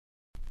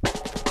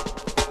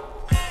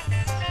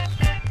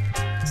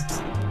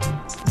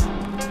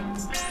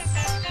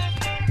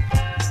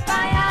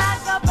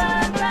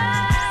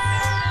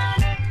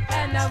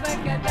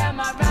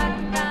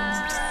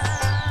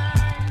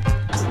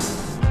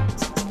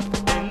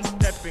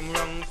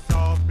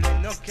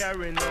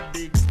carrying a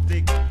big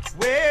stick,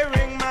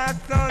 wearing my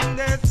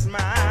Sunday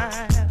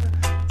smile.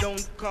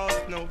 Don't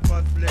cause no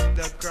fuss, lift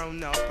the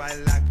crown up, I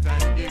like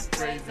and give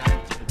praise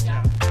unto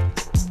Jah.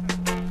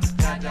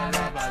 Jah Jah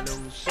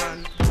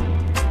revolution.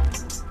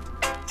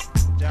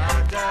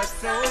 Jah Jah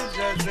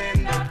soldiers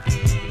in the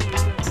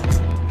field,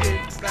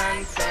 give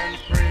thanks and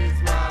praise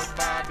while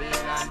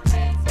Babylon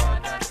takes for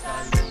the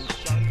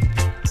solution.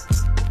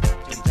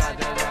 To Jah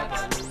Jah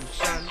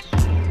revolution.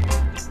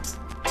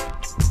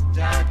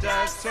 Jah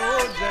Jah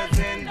soldiers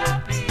in the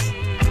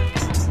field,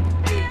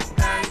 give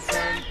thanks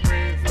and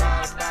praise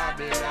while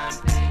Babylon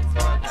takes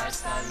for the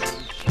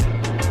solution.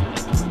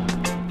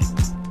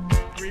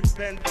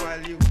 Repent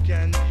while you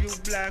can, you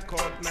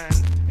blackout man,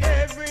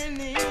 every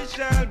knee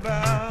shall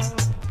bow.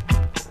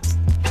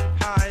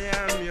 I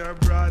am your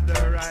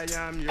brother, I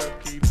am your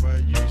keeper,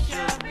 you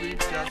should reap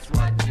just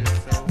what you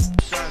sow.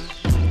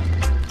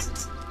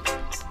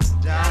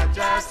 Jah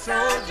Jah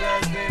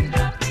soldiers in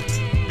the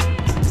field,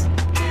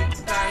 give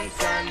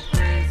thanks and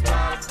praise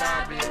while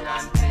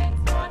Babylon takes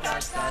for the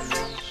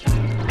solution.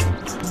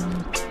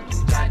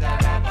 Jah Jah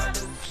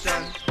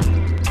revolution.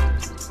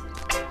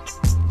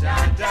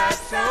 Jah Jah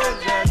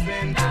soldiers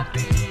in the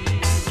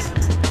field,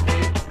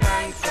 give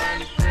thanks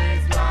and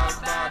praise while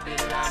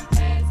Babylon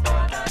takes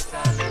for the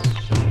solution.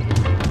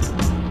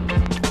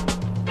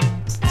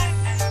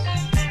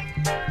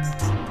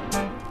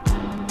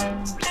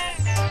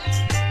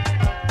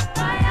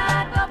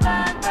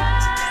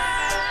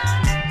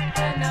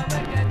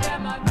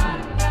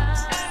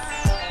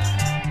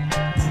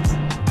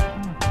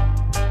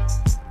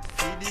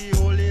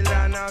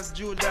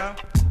 Judah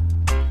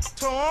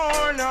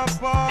torn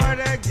apart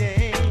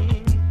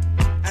again,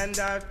 and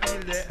I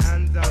feel the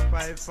hands of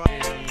my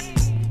father.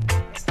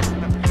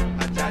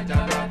 A Jah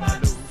Jah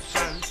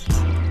revolution.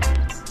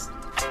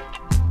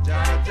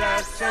 Jah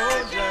Jah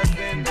soldiers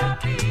in the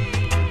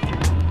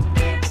field,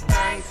 give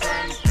thanks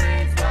and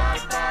praise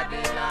while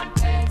Babylon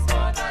takes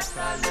for the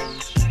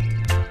solution.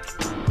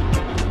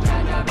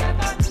 Jah Jah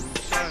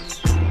revolution.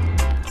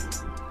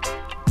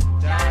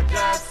 Jah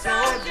Jah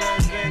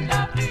soldiers in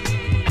the field.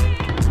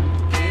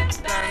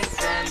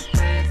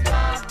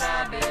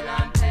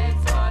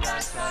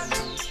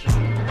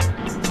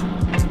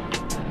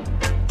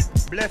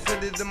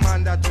 Blessed is the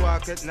man that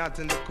walketh not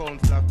in the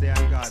counsel of the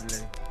ungodly,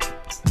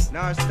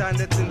 nor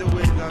standeth in the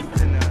ways of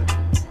sinners,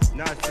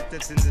 nor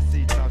sitteth in the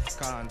seat of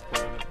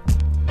scornful.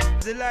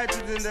 Delight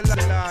is in the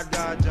Lord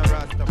God, Jah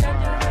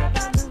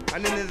Rastafari,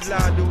 and in his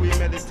law do we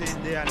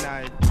meditate day and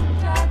night.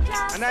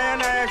 And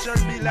I shall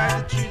be like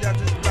the tree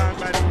that is planted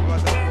by the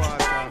rivers of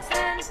water,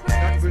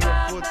 that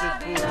bringeth forth its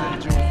fruit in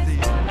due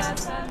season.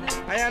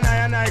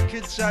 I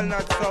kids shall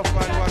not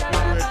suffer, and what we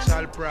do it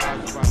shall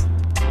prosper.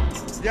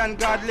 The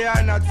ungodly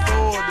are not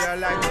so, they are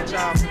like the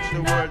chaff which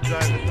the world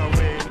driveth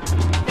away.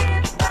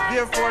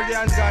 Therefore the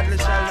ungodly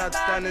shall not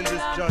stand in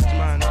this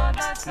judgment,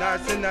 nor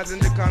sinners in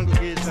the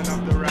congregation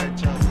of the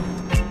righteous.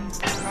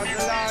 As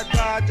the Lord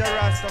God, Jah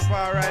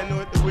Rastafari,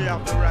 knoweth the way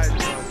of the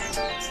righteous,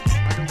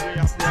 and the way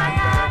of the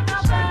ungodly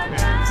shall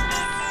perish.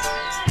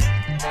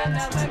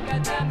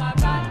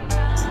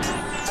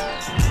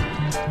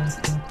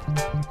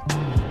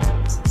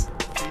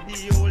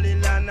 See the holy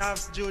land of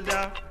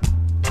Judah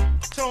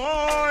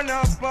torn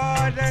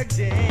apart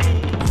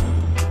again,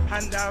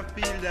 and I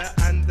feel the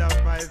hands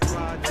of my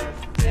father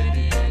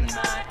steady in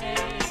my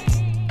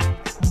aid.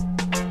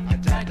 A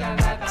Jah Jah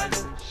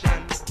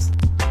revolution.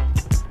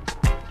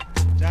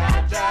 Jah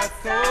Jah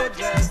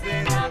soldiers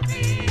in the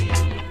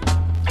field,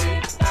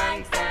 give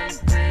thanks and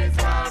praise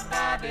while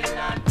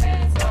Babylon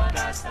pays for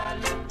the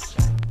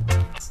solution.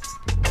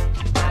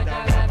 Jah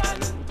Jah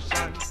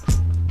revolution.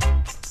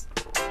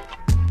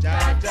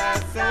 Jah Jah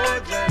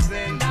soldiers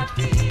in the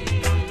field,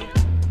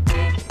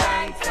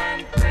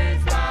 and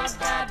praise while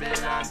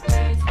Babylon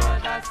pays for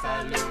the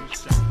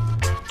solution.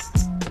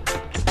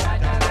 Jah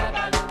Jah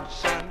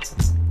revolution.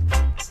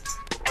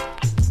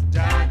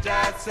 Jah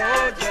Jah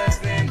soldiers.